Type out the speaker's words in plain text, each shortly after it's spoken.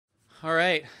All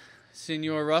right,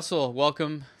 Senor Russell,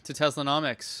 welcome to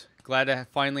Teslanomics. Glad to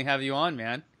finally have you on,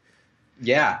 man.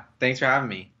 Yeah, thanks for having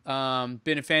me.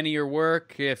 Been a fan of your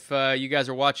work. If you guys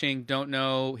are watching, don't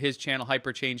know his channel,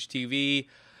 Hyperchange TV.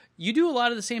 You do a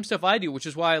lot of the same stuff I do, which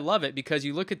is why I love it, because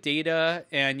you look at data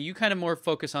and you kind of more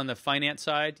focus on the finance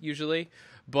side usually,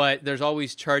 but there's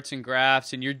always charts and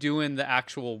graphs, and you're doing the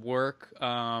actual work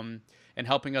and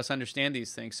helping us understand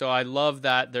these things. So I love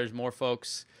that there's more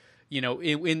folks,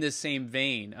 in this same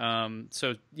vein.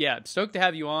 So yeah, stoked to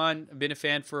have you on. I've been a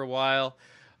fan for a while.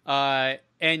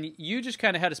 And you just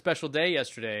kind of had a special day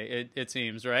yesterday, it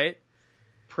seems, right?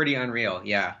 Pretty unreal,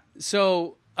 yeah.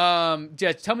 So,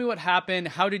 yeah, tell me what happened.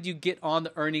 How did you get on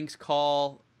the earnings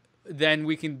call? Then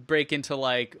we can break into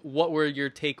like what were your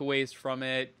takeaways from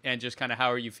it, and just kind of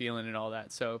how are you feeling and all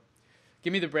that. So,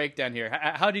 give me the breakdown here.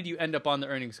 How did you end up on the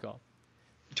earnings call?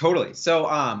 Totally. So,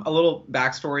 a little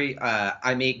backstory.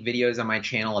 I make videos on my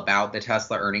channel about the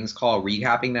Tesla earnings call,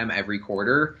 recapping them every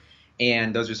quarter.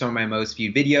 And those are some of my most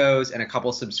viewed videos. And a couple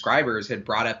subscribers had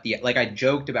brought up I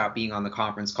joked about being on the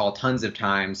conference call tons of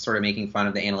times, sort of making fun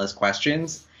of the analyst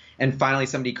questions. And finally,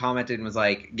 somebody commented and was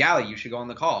like, Gally, you should go on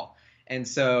the call. And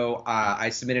so I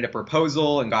submitted a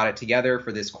proposal and got it together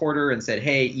for this quarter and said,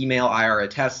 hey, email IR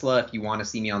at Tesla if you want to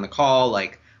see me on the call.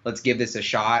 Like, let's give this a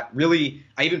shot. Really,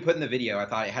 I even put in the video, I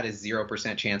thought it had a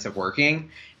 0% chance of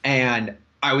working. And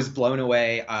I was blown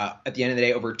away. At the end of the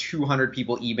day, over 200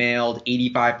 people emailed,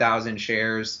 85,000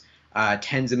 shares,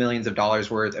 tens of millions of dollars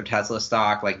worth of Tesla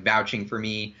stock, like vouching for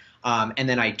me. And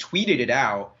then I tweeted it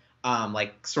out,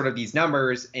 like sort of these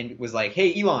numbers, and was like,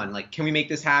 hey, Elon, like, can we make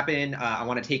this happen? I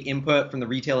want to take input from the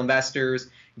retail investors,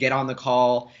 get on the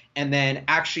call. And then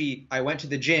actually I went to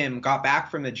the gym, got back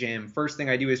from the gym. First thing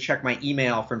I do is check my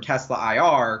email from Tesla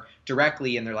IR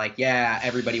directly. And they're like, yeah,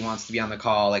 everybody wants to be on the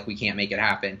call. Like, we can't make it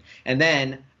happen. And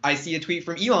then I see a tweet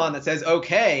from Elon that says,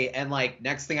 okay. And like,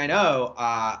 next thing I know,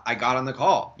 I got on the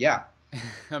call. Yeah.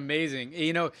 Amazing.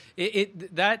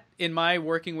 That in my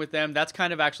working with them, that's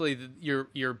kind of actually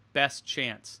your best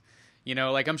chance.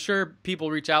 Like I'm sure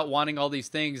people reach out wanting all these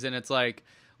things, and it's like,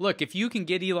 look, if you can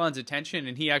get Elon's attention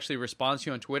and he actually responds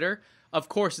to you on Twitter, of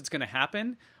course it's going to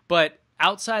happen. But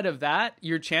outside of that,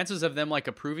 your chances of them like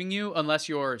approving you, unless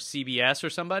you're CBS or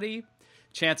somebody,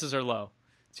 chances are low.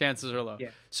 Chances are low. Yeah.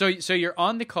 So you're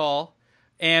on the call,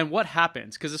 and what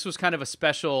happens? Because this was kind of a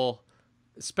special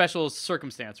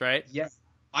circumstance, right? Yes.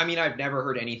 I mean, I've never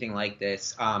heard anything like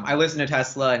this. I listen to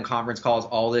Tesla and conference calls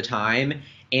all the time.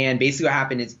 And basically what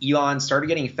happened is Elon started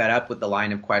getting fed up with the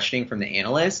line of questioning from the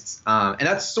analysts. And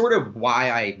that's sort of why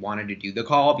I wanted to do the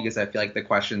call, because I feel like the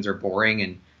questions are boring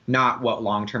and not what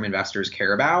long-term investors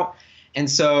care about. And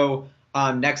so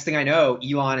next thing I know,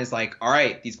 Elon is like, all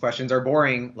right, these questions are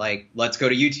boring. Like, let's go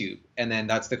to YouTube. And then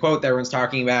that's the quote that everyone's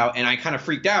talking about. And I kind of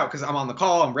freaked out because I'm on the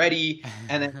call, I'm ready.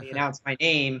 And then they announced my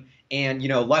name. And,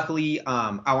 luckily,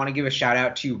 I want to give a shout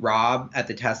out to Rob at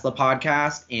the Tesla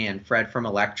podcast and Fred from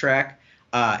Electrek,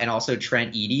 and also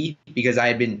Trent Eady, because I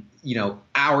had been,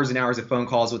 hours and hours of phone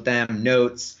calls with them,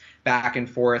 notes back and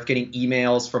forth, getting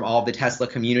emails from all of the Tesla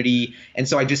community. And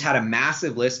so I just had a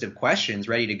massive list of questions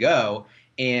ready to go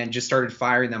and just started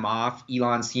firing them off.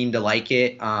 Elon seemed to like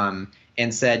it,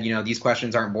 and said, these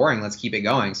questions aren't boring. Let's keep it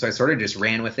going. So I sort of just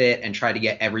ran with it and tried to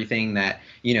get everything that,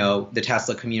 the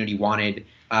Tesla community wanted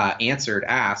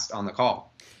asked on the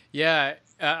call. Yeah,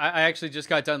 I actually just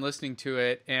got done listening to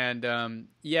it, and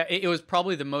yeah, it was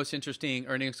probably the most interesting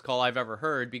earnings call I've ever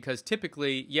heard, because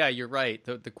typically, yeah, you're right.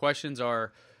 The questions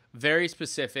are very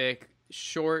specific,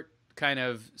 short, kind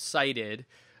of sighted,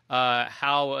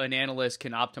 how an analyst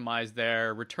can optimize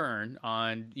their return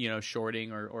on,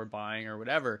 shorting or buying or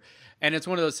whatever. And it's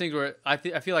one of those things where I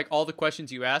feel like all the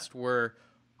questions you asked were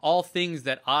all things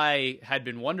that I had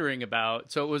been wondering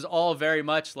about. So it was all very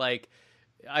much like,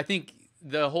 I think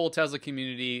the whole Tesla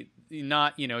community,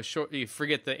 not, you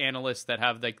forget the analysts that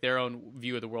have like their own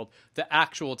view of the world, the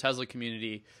actual Tesla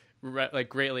community like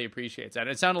greatly appreciates that.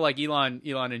 And it sounded like Elon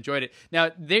enjoyed it.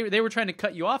 Now they were trying to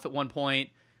cut you off at one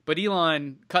point, but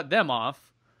Elon cut them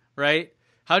off, right?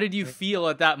 How did you feel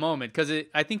at that moment? Because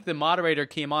I think the moderator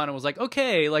came on and was like,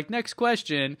 okay, like next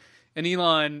question. And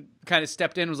Elon kind of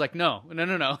stepped in and was like, no.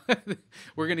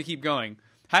 We're going to keep going.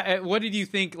 What did you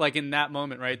think like in that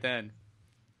moment right then?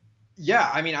 Yeah,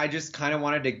 I mean, I just kind of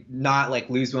wanted to not like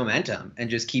lose momentum and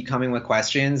just keep coming with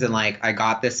questions. And like, I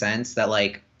got the sense that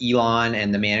like Elon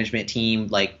and the management team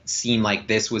like seemed like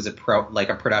this was a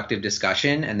productive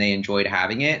discussion and they enjoyed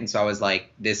having it. And so I was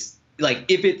like,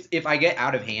 if I get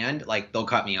out of hand, like they'll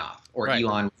cut me off, or right.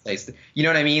 Elon will say, you know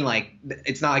what I mean? Like,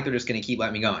 it's not like they're just going to keep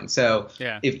letting me going. So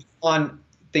yeah. If Elon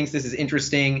thinks this is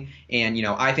interesting, and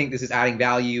I think this is adding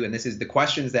value, and this is the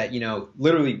questions that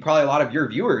literally probably a lot of your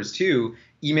viewers too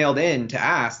emailed in to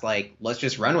ask. Like, let's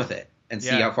just run with it and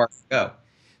see how far we go.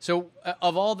 So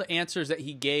of all the answers that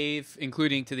he gave,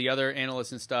 including to the other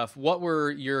analysts and stuff, what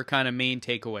were your kind of main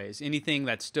takeaways? Anything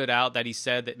that stood out that he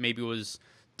said that maybe was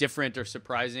different or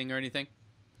surprising or anything?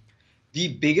 The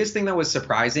biggest thing that was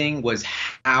surprising was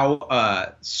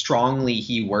how strongly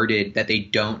he worded that they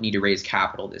don't need to raise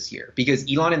capital this year. Because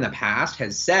Elon in the past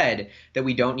has said that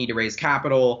we don't need to raise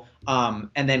capital, and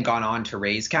then gone on to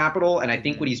raise capital. And I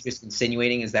think what he's just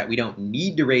insinuating is that we don't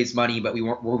need to raise money, but we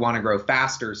want to grow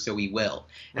faster, so we will.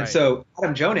 And so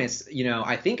Adam Jonas,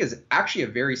 I think is actually a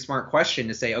very smart question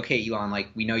to say, okay, Elon, like,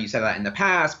 we know you said that in the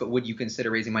past, but would you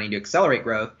consider raising money to accelerate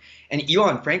growth? And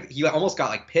Elon, frankly, he almost got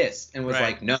like pissed and was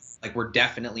like, no, like, we're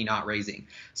definitely not raising.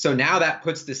 So now that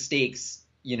puts the stakes,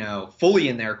 fully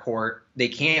in their court. They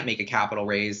can't make a capital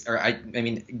raise, or I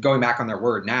mean, going back on their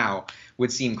word now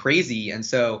would seem crazy. And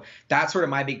so that's sort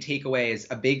of my big takeaway. Is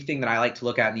a big thing that I like to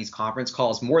look at in these conference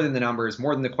calls, more than the numbers,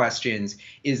 more than the questions,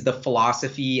 is the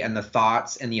philosophy and the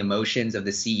thoughts and the emotions of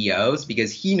the CEOs,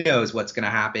 because he knows what's going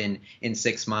to happen in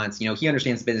 6 months. He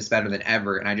understands business better than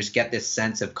ever. And I just get this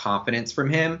sense of confidence from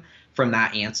him, from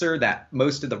that answer, that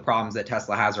most of the problems that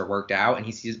Tesla has are worked out, and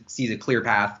he sees a clear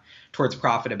path towards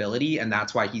profitability, and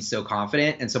that's why he's so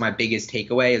confident. And so my biggest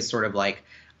takeaway is sort of like,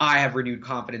 I have renewed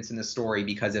confidence in the story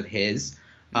because of his.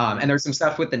 And there's some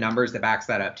stuff with the numbers that backs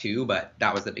that up too, but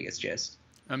that was the biggest gist.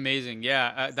 Amazing.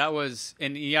 Yeah, that was,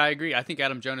 and yeah, I agree. I think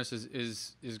Adam Jonas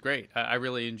is great. I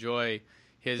really enjoy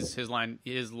his line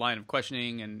of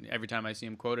questioning, and every time I see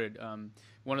him quoted,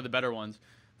 one of the better ones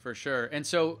for sure. And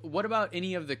so what about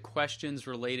any of the questions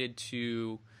related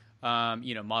to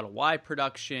Model Y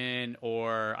production?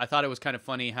 Or I thought it was kind of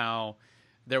funny how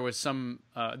there was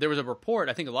a report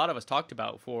I think a lot of us talked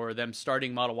about for them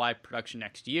starting Model Y production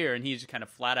next year, and he just kind of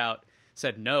flat out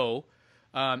said no.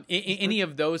 Any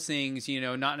of those things,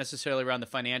 not necessarily around the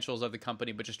financials of the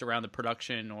company, but just around the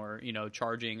production or,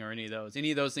 charging or any of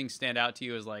those things stand out to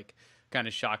you as like kind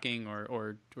of shocking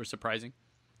or surprising?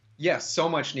 Yes, so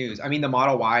much news. I mean, the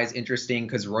Model Y is interesting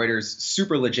because Reuters,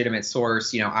 super legitimate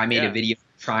source. I made a video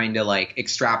trying to like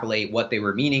extrapolate what they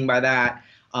were meaning by that.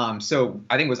 So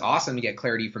I think it was awesome to get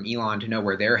clarity from Elon to know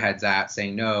where their head's at,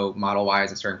 saying no, Model Y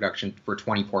isn't starting production for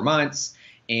 24 months.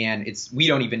 And we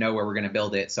don't even know where we're going to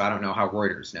build it. So I don't know how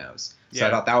Reuters knows. So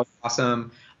I thought that was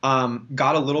awesome.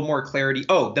 Got a little more clarity.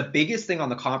 Oh, the biggest thing on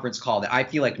the conference call that I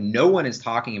feel like no one is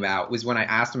talking about was when I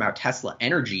asked him about Tesla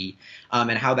Energy,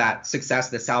 and how that success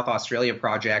of the South Australia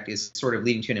project is sort of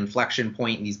leading to an inflection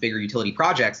point in these bigger utility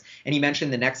projects. And he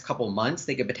mentioned the next couple months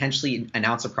they could potentially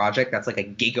announce a project that's like a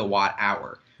gigawatt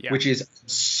hour, which is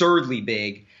absurdly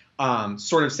big.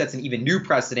 Sort of sets an even new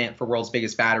precedent for world's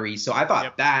biggest battery. So I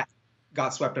thought that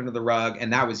got swept under the rug,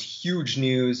 and that was huge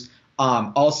news.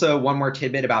 Also, one more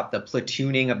tidbit about the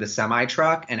platooning of the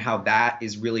semi-truck and how that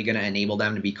is really going to enable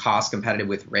them to be cost competitive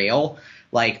with rail.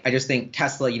 Like, I just think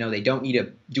Tesla, they don't need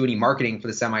to do any marketing for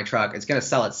the semi-truck. It's going to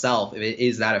sell itself if it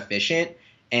is that efficient.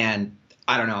 And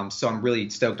I don't know. I'm really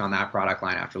stoked on that product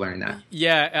line after learning that.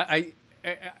 Yeah, I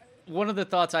one of the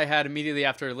thoughts I had immediately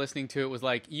after listening to it was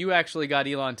like, you actually got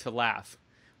Elon to laugh,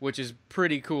 which is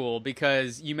pretty cool,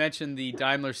 because you mentioned the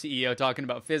Daimler CEO talking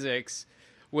about physics,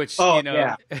 which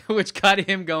which got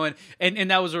him going,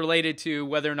 and that was related to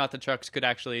whether or not the trucks could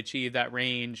actually achieve that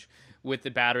range with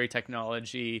the battery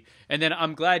technology. And then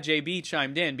I'm glad JB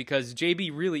chimed in, because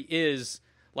JB really is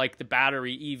like the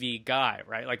battery EV guy,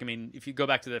 right? Like, I mean, if you go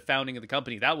back to the founding of the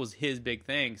company, that was his big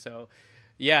thing. So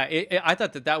yeah, I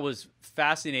thought that was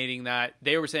fascinating that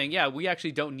they were saying, yeah, we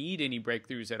actually don't need any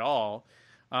breakthroughs at all.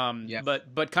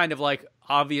 But kind of like,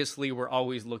 obviously we're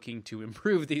always looking to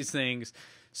improve these things.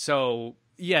 So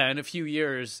yeah, in a few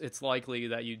years, it's likely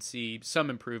that you'd see some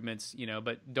improvements,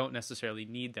 but don't necessarily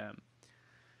need them.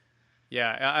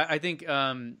 Yeah, I think,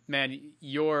 man,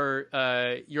 your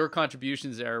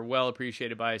contributions are well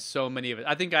appreciated by so many of it.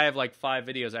 I think I have like 5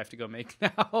 videos I have to go make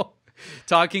now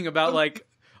talking about like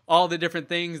all the different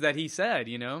things that he said,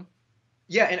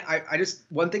 Yeah, and I just,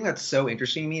 one thing that's so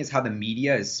interesting to me is how the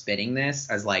media is spinning this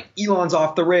as like Elon's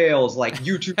off the rails, like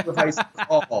YouTuber heist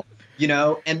call,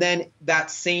 and then that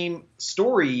same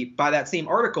story by that same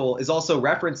article is also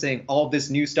referencing all of this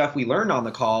new stuff we learned on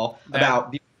the call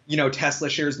about, Tesla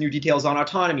shares new details on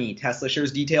autonomy, Tesla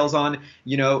shares details on,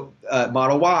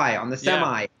 Model Y, on the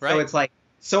semi. Right. So it's like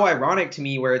so ironic to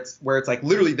me where it's like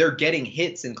literally they're getting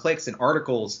hits and clicks and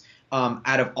articles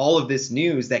out of all of this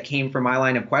news that came from my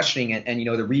line of questioning and you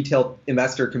know, the retail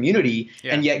investor community,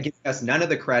 and yet giving us none of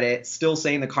the credit, still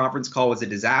saying the conference call was a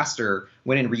disaster,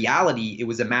 when in reality it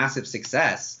was a massive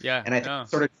success. Yeah. And I think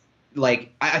sort of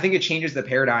like, I think it changes the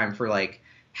paradigm for like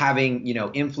having, you know,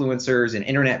 influencers and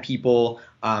internet people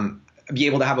be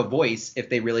able to have a voice if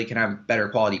they really can have better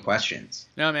quality questions.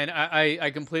 No, man, I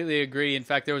completely agree. In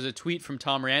fact, there was a tweet from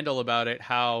Tom Randall about it,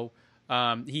 how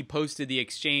he posted the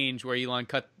exchange where Elon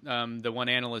cut the one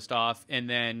analyst off and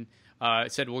then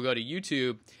said, we'll go to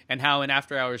YouTube, and how in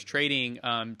after hours trading,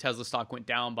 Tesla stock went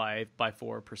down by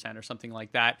 4% or something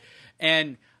like that.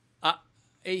 And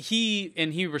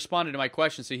he responded to my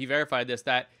question. So he verified this,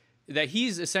 that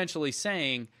he's essentially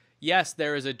saying, yes,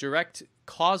 there is a direct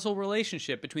causal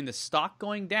relationship between the stock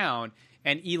going down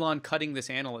and Elon cutting this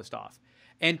analyst off.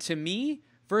 And to me,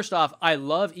 first off, I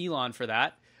love Elon for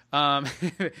that.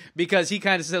 Because he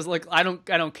kind of says, look, I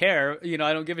don't care, you know,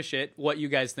 I don't give a shit what you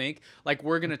guys think. Like,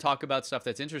 we're going to talk about stuff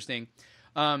that's interesting.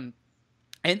 And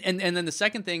then the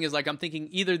second thing is, like, I'm thinking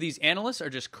either these analysts are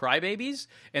just crybabies,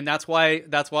 and that's why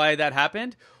that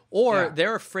happened, or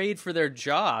they're afraid for their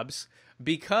jobs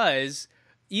because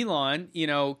Elon, you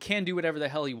know, can do whatever the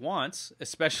hell he wants,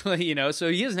 especially, you know, so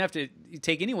he doesn't have to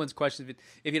take anyone's questions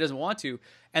if he doesn't want to.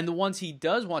 And the ones he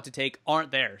does want to take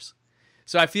aren't theirs.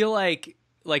 So I feel like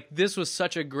this was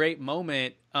such a great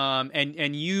moment,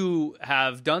 and you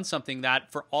have done something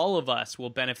that for all of us will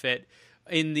benefit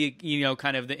in the, you know,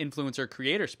 kind of the influencer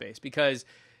creator space, because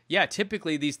yeah,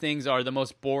 typically these things are the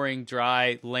most boring,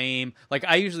 dry, lame. Like,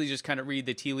 I usually just kind of read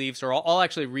the tea leaves, or I'll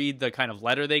actually read the kind of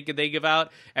letter they give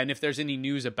out, and if there's any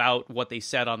news about what they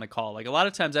said on the call. Like, a lot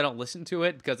of times I don't listen to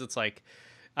it because it's like,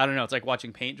 I don't know, it's like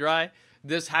watching paint dry.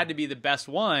 This had to be the best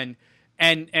one.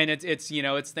 And it's you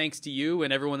know, it's thanks to you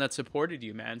and everyone that supported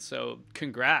you, man. So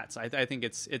congrats. I think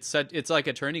it's like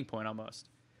a turning point almost.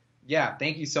 Yeah,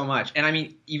 thank you so much. And I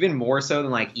mean, even more so than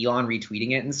like Elon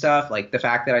retweeting it and stuff, like the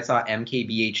fact that I saw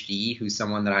MKBHD, who's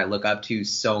someone that I look up to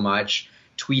so much,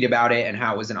 tweet about it and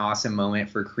how it was an awesome moment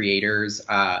for creators.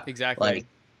 Exactly. Like,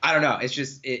 I don't know. It's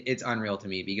just, it's unreal to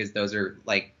me, because those are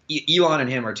like, Elon and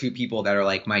him are two people that are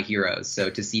like my heroes. So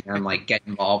to see them like get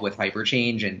involved with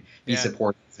Hyperchange and be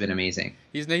supportive has been amazing.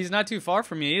 He's not too far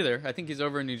from me either. I think he's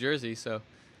over in New Jersey, so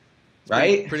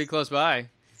right, pretty close by.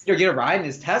 You're gonna ride in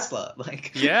his Tesla,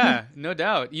 like. Yeah, no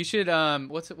doubt. You should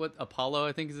what Apollo,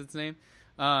 I think is its name.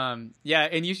 Yeah,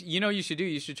 and you know you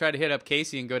should try to hit up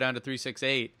Casey and go down to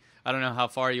 368. I don't know how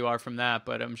far you are from that,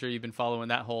 but I'm sure you've been following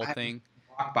that whole thing.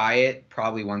 Walk by it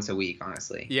probably once a week,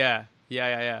 honestly. Yeah.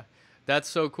 That's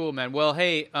so cool, man. Well,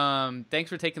 hey, thanks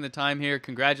for taking the time here.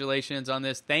 Congratulations on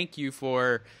this. Thank you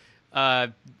for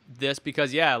this,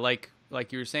 because yeah, like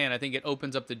you were saying, I think it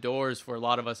opens up the doors for a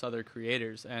lot of us other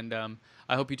creators, and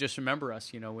I hope you just remember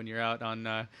us, you know, when you're out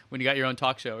on when you got your own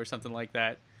talk show or something like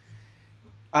that.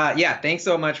 Yeah, thanks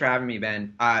so much for having me,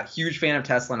 Ben. Huge fan of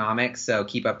Teslanomics, so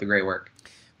keep up the great work.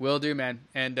 Will do, man.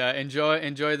 And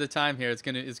enjoy the time here. It's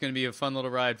gonna be a fun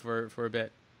little ride for a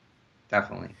bit.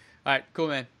 Definitely. All right, cool,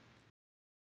 man.